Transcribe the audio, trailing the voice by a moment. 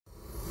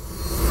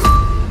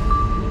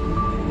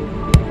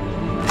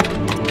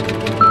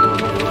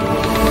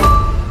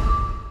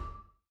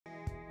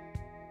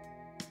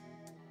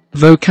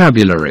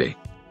Vocabulary.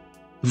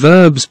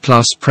 Verbs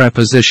plus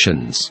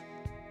prepositions.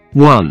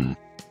 1.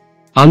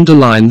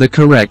 Underline the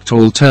correct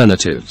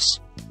alternatives.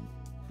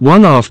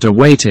 1. After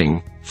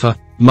waiting for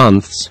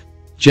months,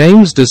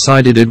 James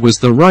decided it was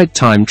the right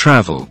time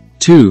travel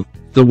to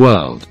the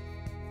world.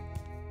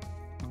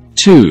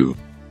 2.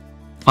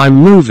 I'm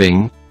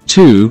moving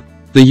to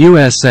the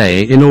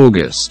USA in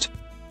August.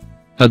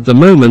 At the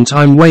moment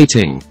I'm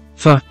waiting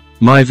for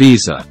my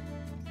visa.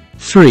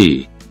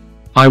 3.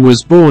 I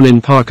was born in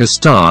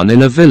Pakistan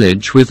in a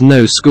village with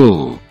no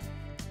school.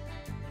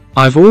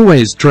 I've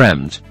always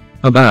dreamt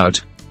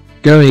about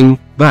going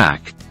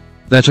back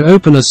there to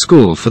open a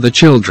school for the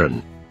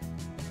children.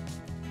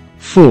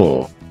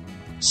 4.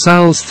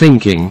 Sal's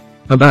thinking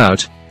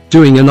about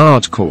doing an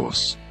art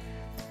course.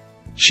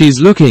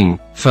 She's looking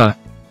for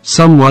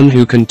someone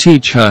who can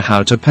teach her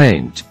how to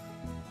paint.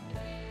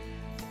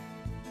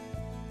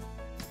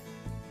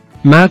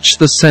 Match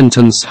the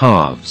sentence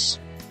halves.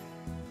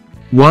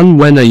 1.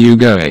 When are you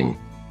going?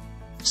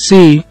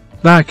 C.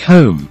 Back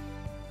home.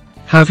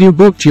 Have you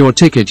booked your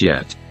ticket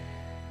yet?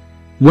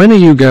 When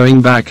are you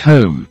going back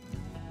home?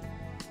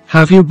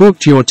 Have you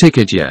booked your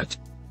ticket yet?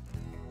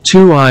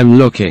 2. I'm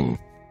looking.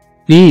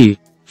 E.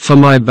 For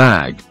my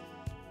bag.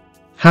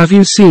 Have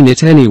you seen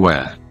it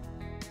anywhere?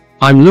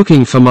 I'm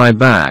looking for my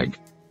bag.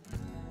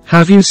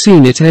 Have you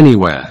seen it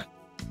anywhere?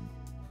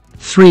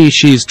 3.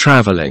 She's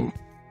traveling.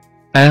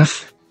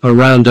 F.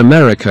 Around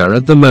America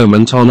at the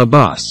moment on a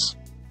bus.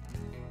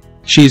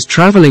 She's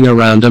traveling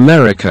around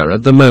America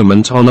at the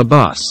moment on a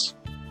bus.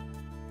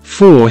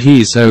 4.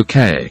 He's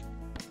okay.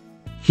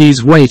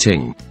 He's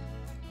waiting.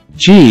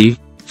 G.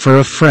 For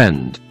a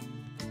friend.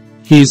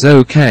 He's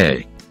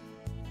okay.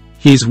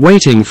 He's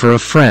waiting for a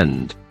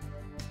friend.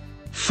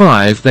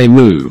 5. They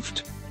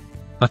moved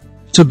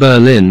to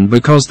Berlin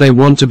because they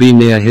want to be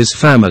near his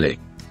family.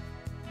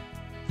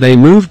 They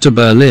moved to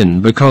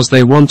Berlin because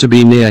they want to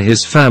be near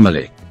his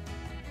family.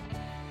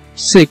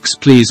 6.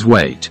 Please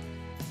wait.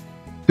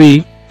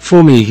 B.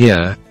 For me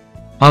here.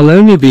 I'll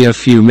only be a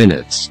few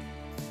minutes.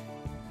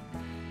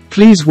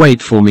 Please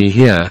wait for me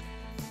here.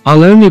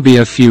 I'll only be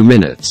a few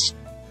minutes.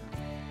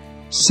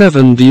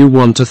 7. Do you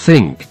want to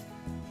think?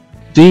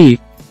 D.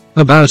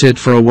 About it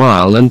for a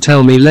while and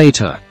tell me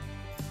later.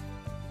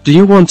 Do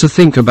you want to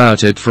think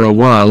about it for a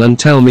while and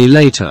tell me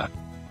later?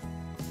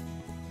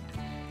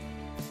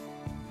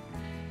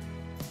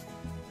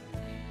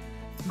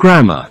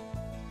 Grammar.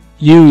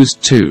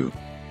 Used to.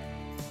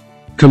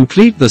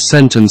 Complete the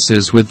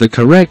sentences with the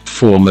correct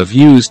form of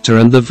used to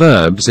and the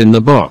verbs in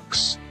the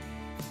box.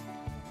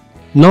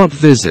 Not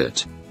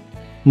visit.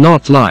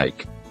 Not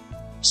like.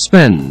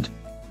 Spend.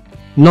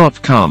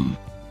 Not come.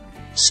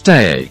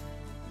 Stay.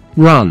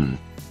 Run.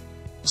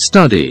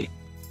 Study.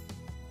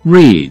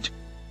 Read.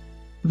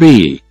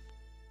 B.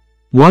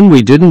 1.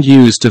 We didn't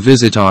use to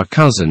visit our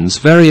cousins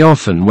very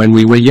often when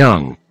we were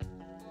young.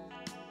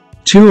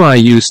 2. I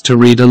used to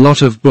read a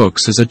lot of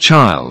books as a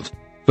child,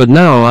 but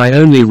now I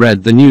only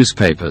read the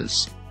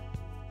newspapers.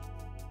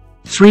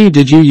 3.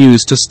 Did you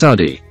use to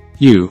study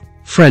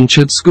French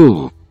at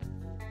school?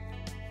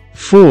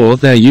 4.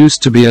 There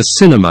used to be a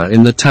cinema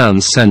in the town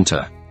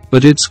center,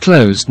 but it's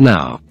closed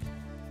now.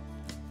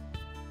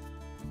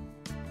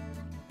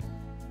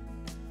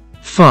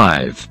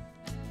 5.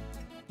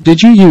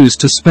 Did you use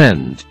to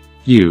spend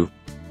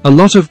a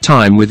lot of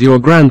time with your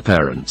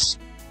grandparents?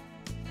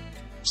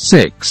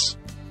 6.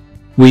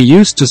 We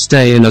used to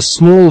stay in a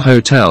small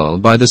hotel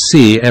by the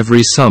sea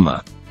every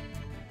summer.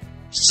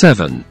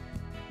 7.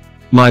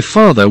 My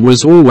father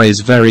was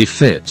always very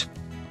fit.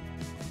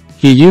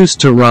 He used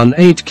to run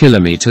 8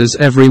 kilometers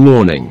every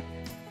morning.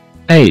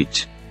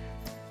 8.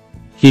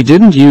 He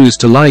didn't used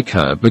to like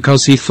her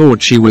because he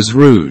thought she was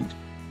rude.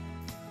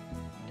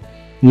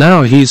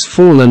 Now he's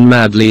fallen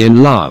madly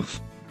in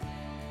love.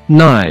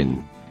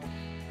 9.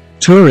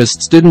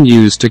 Tourists didn't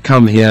used to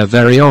come here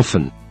very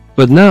often,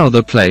 but now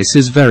the place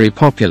is very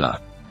popular.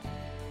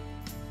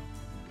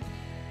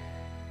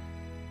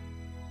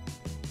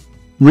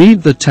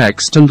 Read the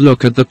text and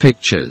look at the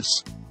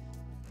pictures.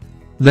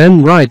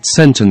 Then write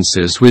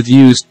sentences with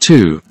used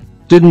to,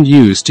 didn't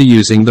used to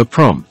using the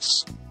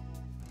prompts.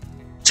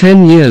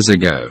 10 years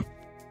ago.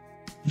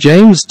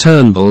 James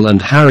Turnbull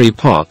and Harry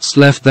Potts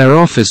left their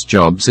office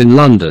jobs in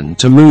London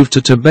to move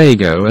to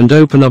Tobago and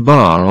open a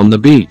bar on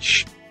the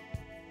beach.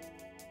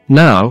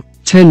 Now,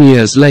 10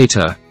 years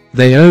later,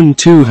 they own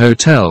 2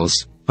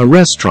 hotels, a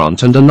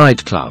restaurant and a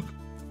nightclub.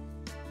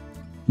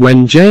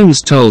 When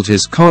James told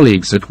his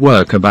colleagues at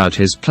work about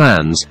his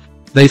plans,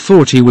 they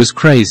thought he was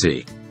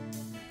crazy.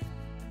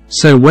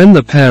 So when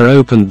the pair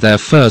opened their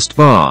first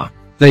bar,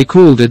 they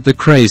called it the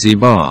Crazy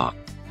Bar.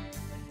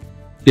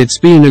 It's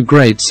been a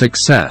great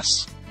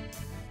success.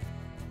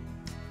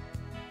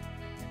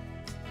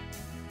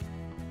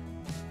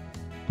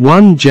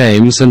 1.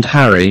 James and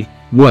Harry,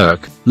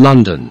 work,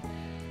 London.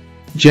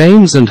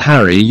 James and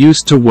Harry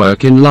used to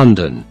work in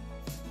London.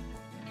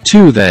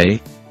 2. They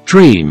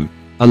dream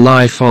a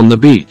life on the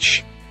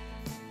beach.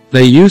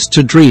 They used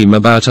to dream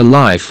about a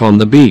life on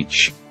the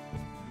beach.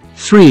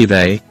 3.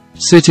 They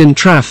sit in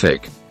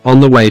traffic on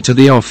the way to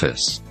the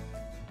office.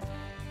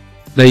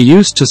 They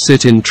used to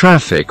sit in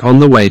traffic on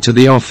the way to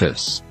the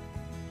office.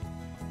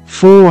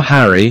 4.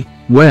 Harry,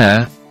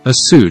 wear a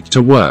suit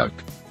to work.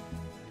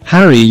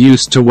 Harry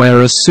used to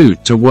wear a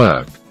suit to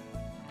work.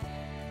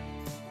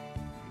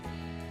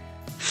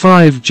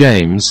 5.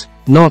 James,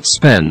 not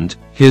spend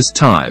his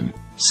time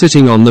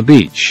sitting on the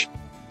beach.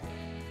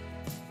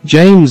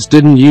 James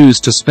didn't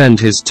used to spend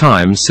his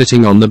time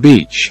sitting on the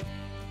beach.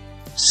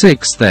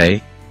 6.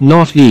 They,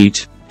 not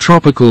eat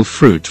tropical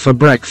fruit for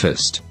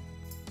breakfast.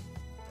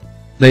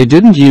 They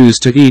didn't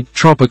used to eat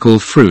tropical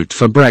fruit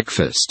for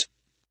breakfast.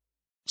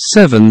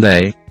 7.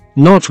 They,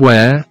 not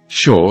wear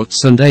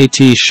shorts and a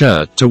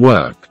t-shirt to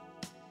work.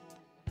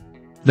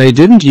 They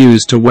didn't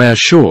used to wear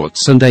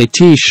shorts and a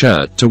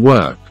t-shirt to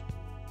work.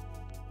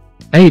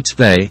 8.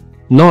 They,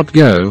 not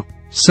go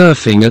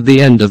surfing at the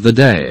end of the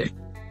day.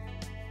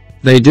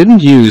 They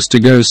didn't used to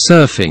go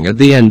surfing at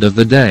the end of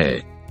the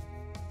day.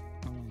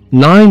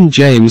 9.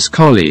 James'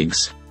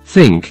 colleagues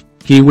think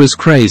he was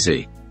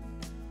crazy.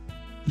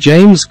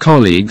 James'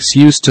 colleagues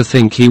used to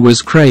think he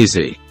was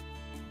crazy.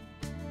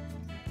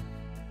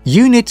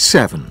 Unit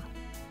 7.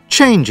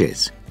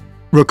 Changes.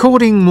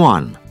 Recording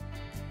 1.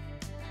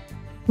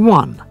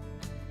 1.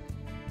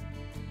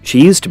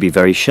 She used to be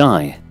very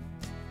shy.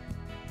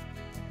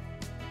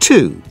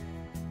 2.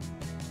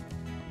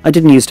 I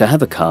didn't used to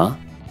have a car.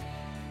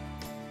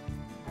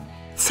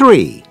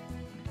 3.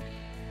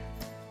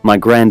 My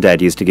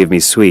granddad used to give me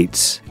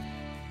sweets.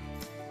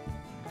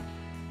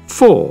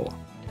 4.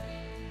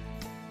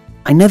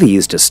 I never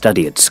used to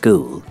study at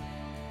school.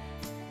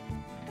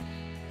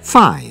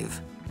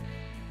 5.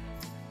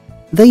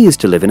 They used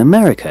to live in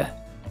America.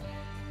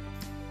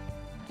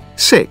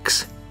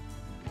 6.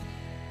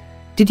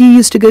 Did you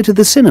used to go to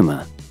the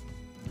cinema?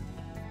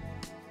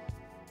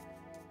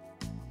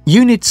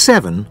 Unit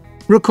 7.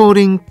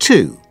 Recording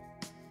 2.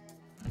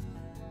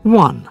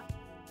 1.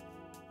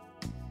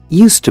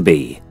 Used to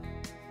be.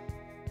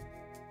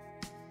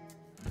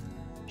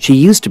 She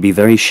used to be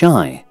very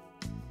shy.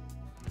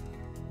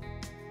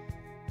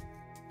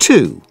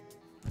 2.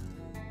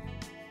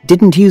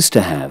 Didn't used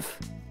to have.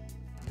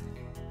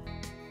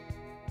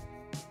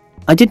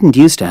 I didn't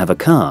used to have a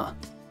car.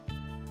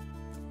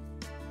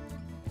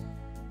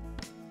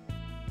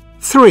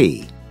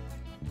 3.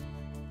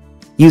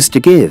 Used to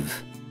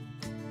give.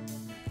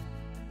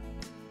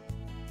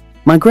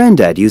 My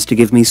granddad used to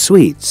give me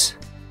sweets.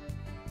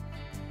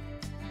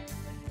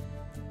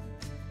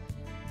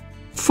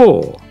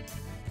 4.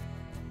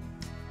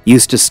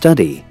 Used to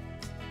study.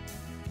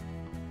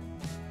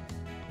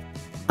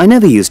 I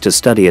never used to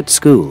study at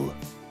school.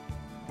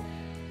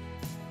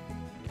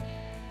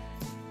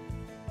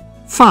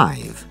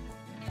 5.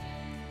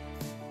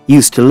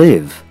 Used to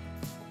live.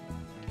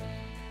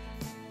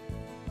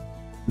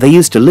 They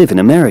used to live in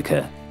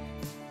America.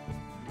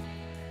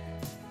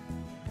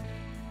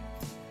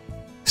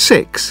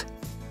 6.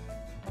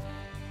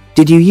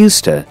 Did you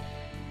used to?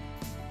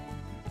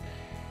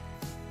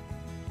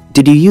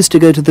 Did you used to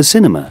go to the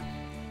cinema?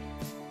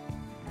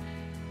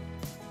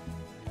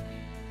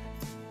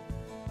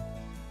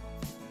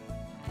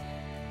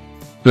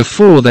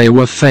 Before they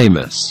were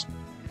famous.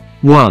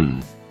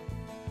 1.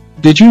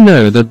 Did you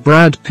know that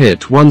Brad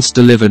Pitt once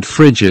delivered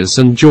fridges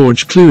and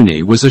George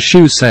Clooney was a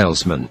shoe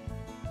salesman?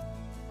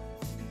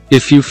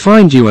 If you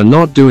find you are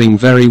not doing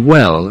very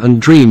well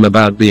and dream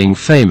about being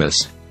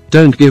famous,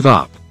 don't give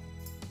up.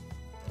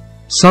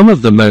 Some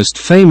of the most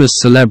famous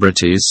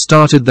celebrities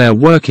started their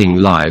working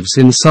lives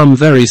in some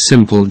very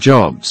simple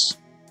jobs.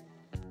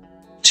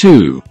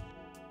 2.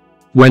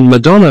 When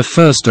Madonna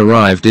first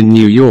arrived in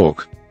New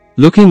York,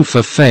 looking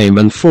for fame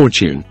and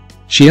fortune,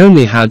 she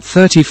only had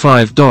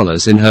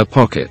 $35 in her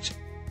pocket.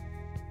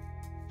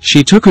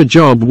 She took a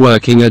job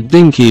working at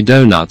Dinky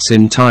Donuts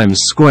in Times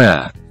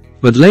Square,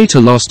 but later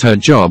lost her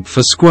job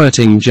for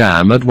squirting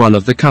jam at one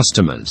of the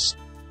customers.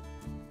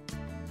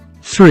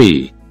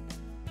 3.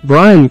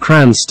 Bryan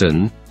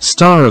Cranston,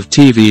 star of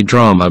TV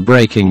drama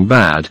Breaking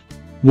Bad,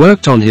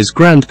 worked on his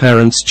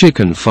grandparents'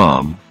 chicken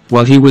farm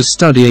while he was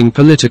studying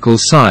political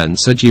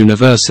science at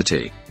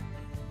university.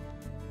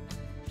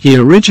 He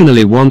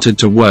originally wanted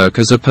to work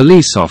as a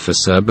police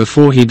officer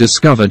before he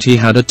discovered he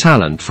had a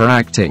talent for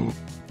acting.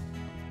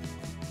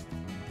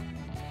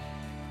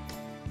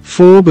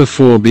 4.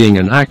 Before being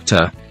an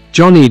actor,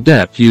 Johnny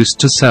Depp used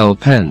to sell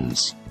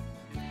pens.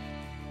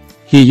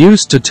 He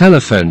used to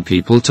telephone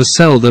people to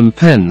sell them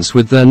pens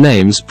with their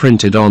names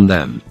printed on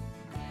them.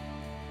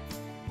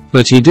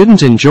 But he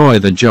didn't enjoy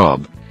the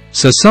job,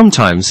 so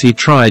sometimes he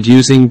tried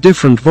using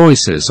different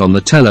voices on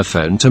the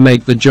telephone to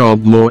make the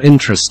job more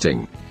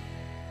interesting.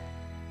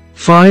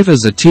 5.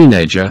 As a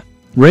teenager,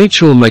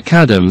 Rachel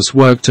McAdams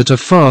worked at a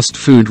fast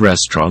food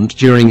restaurant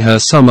during her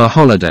summer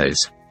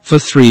holidays, for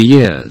 3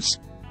 years.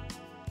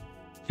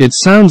 It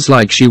sounds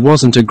like she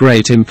wasn't a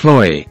great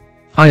employee,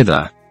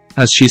 either,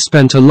 as she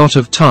spent a lot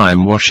of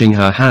time washing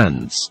her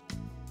hands.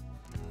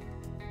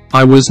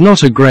 I was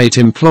not a great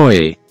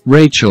employee,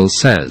 Rachel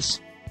says.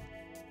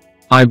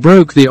 I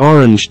broke the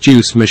orange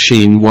juice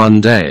machine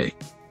one day.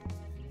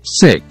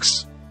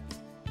 6.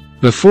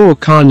 Before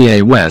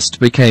Kanye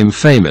West became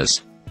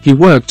famous, he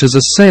worked as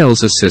a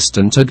sales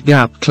assistant at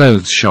Gap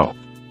clothes shop.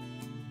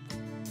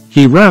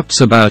 He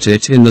raps about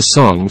it in the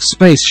song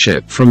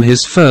Spaceship from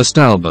his first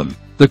album,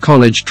 The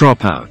College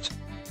Dropout.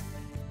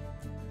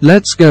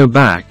 Let's go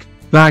back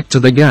to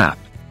the Gap.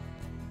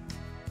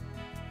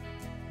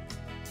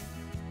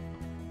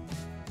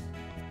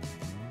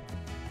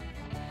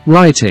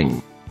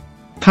 Writing.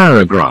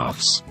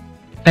 Paragraphs.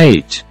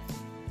 8.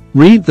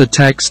 Read the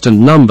text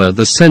and number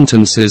the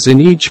sentences in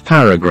each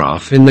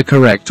paragraph in the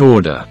correct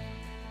order.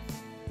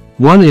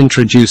 1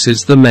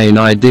 introduces the main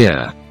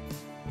idea.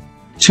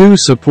 2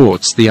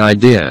 supports the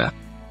idea.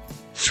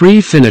 3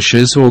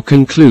 finishes or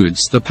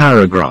concludes the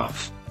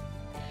paragraph.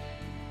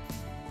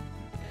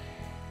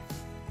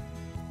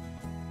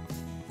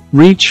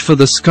 Reach for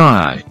the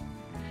sky.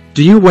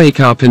 Do you wake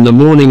up in the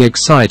morning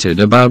excited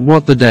about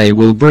what the day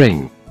will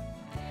bring?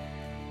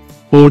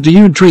 Or do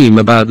you dream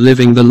about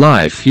living the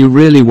life you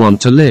really want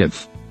to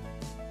live?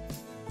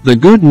 The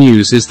good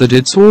news is that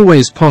it's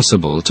always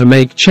possible to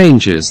make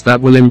changes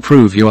that will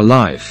improve your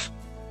life.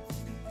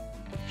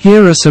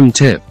 Here are some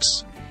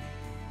tips.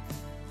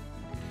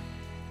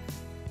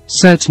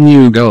 Set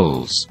new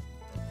goals.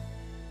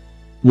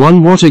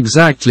 1. What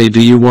exactly do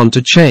you want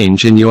to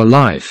change in your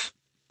life?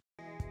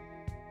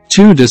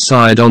 2.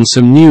 Decide on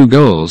some new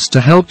goals to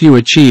help you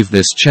achieve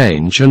this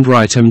change and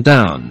write them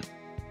down.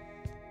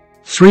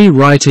 3.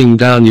 Writing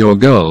down your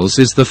goals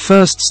is the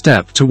first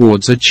step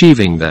towards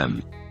achieving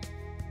them.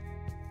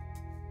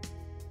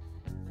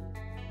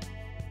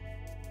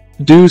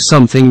 Do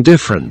something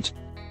different.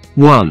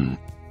 1.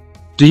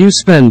 Do you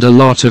spend a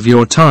lot of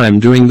your time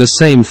doing the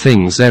same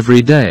things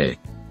every day?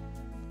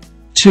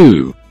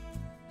 2.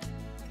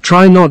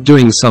 Try not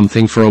doing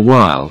something for a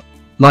while,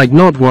 like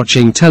not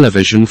watching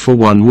television for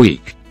 1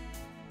 week.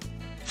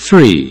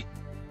 3.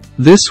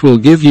 This will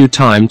give you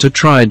time to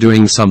try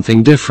doing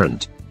something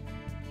different.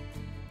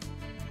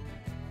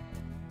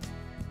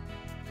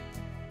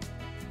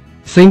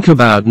 Think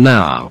about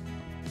now.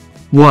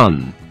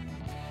 1.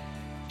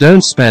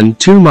 Don't spend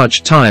too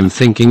much time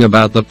thinking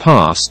about the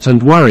past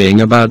and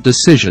worrying about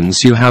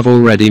decisions you have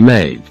already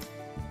made.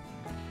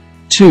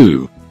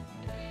 2.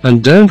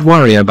 And don't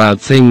worry about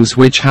things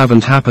which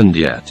haven't happened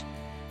yet.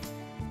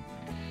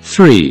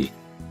 3.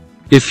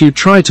 If you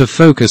try to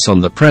focus on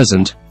the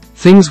present,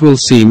 things will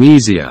seem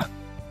easier.